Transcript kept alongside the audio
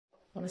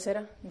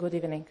Buonasera. Good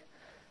evening.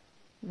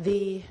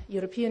 The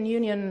European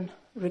Union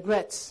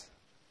regrets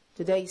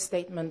today's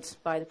statement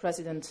by the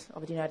President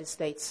of the United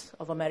States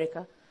of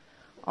America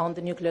on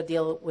the nuclear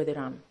deal with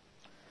Iran.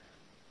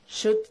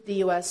 Should the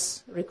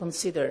US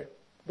reconsider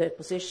their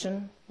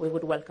position, we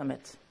would welcome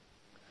it.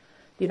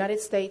 The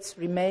United States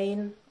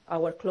remain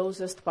our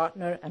closest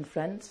partner and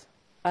friend,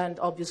 and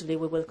obviously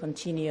we will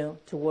continue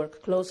to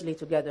work closely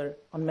together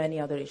on many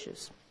other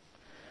issues.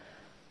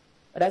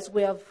 But as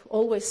we have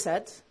always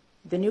said,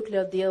 the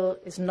nuclear deal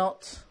is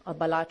not a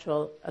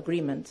bilateral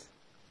agreement,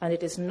 and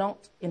it is not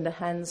in the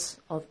hands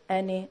of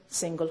any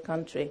single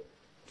country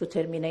to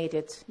terminate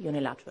it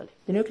unilaterally.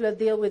 The nuclear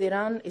deal with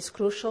Iran is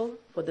crucial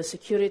for the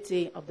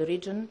security of the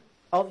region,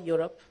 of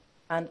Europe,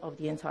 and of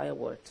the entire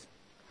world.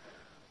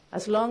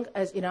 As long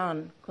as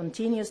Iran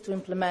continues to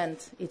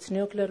implement its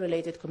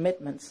nuclear-related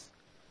commitments,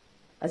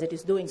 as it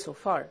is doing so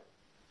far,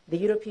 the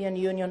European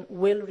Union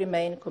will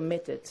remain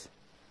committed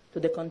to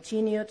the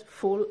continued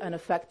full and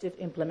effective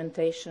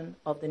implementation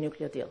of the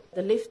nuclear deal.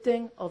 The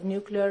lifting of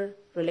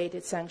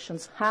nuclear-related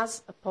sanctions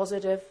has a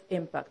positive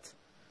impact,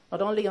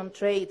 not only on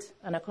trade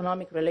and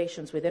economic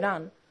relations with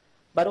Iran,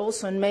 but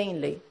also and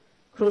mainly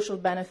crucial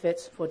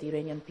benefits for the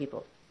Iranian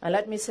people. And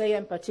let me say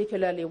I'm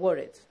particularly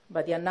worried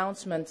by the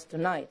announcement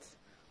tonight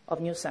of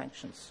new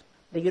sanctions.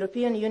 The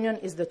European Union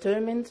is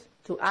determined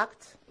to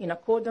act in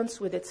accordance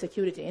with its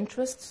security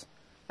interests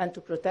and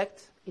to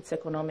protect its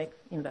economic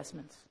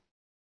investments.